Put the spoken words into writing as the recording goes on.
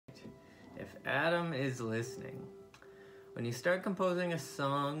If Adam is listening, when you start composing a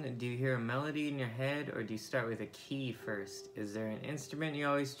song, do you hear a melody in your head or do you start with a key first? Is there an instrument you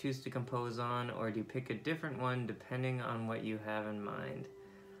always choose to compose on, or do you pick a different one depending on what you have in mind?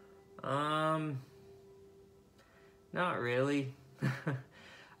 Not really.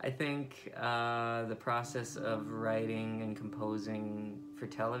 I think the process of writing and composing for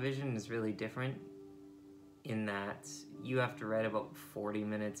television is really different in that you have to write about 40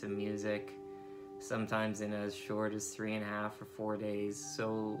 minutes of music, sometimes in as short as 3.5 or 4 days.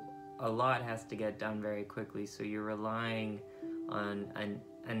 So a lot has to get done very quickly. So you're relying on an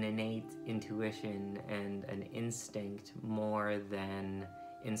innate intuition and an instinct more than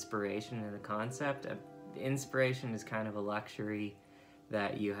inspiration in the concept. Inspiration is kind of a luxury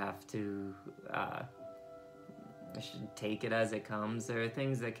that you have to take it as it comes. There are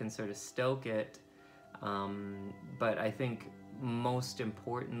things that can sort of stoke it, but I think most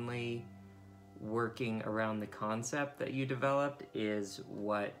importantly, working around the concept that you developed is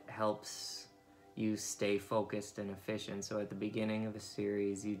what helps you stay focused and efficient. So at the beginning of a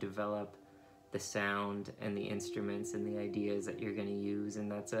series, you develop the sound and the instruments and the ideas that you're going to use,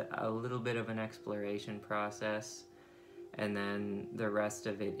 and that's a little bit of an exploration process, and then the rest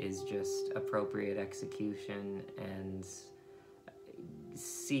of it is just appropriate execution and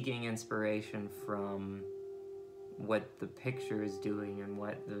seeking inspiration from what the picture is doing and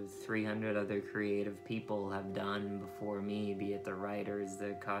what the 300 other creative people have done before me, be it the writers,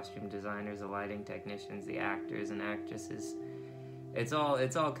 the costume designers, the lighting technicians, the actors and actresses. It's all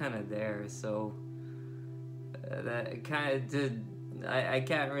kind of there. So that kind of I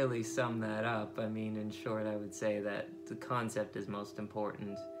can't really sum that up. I mean, in short, I would say that the concept is most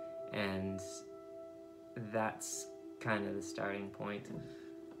important, and that's kind of the starting point.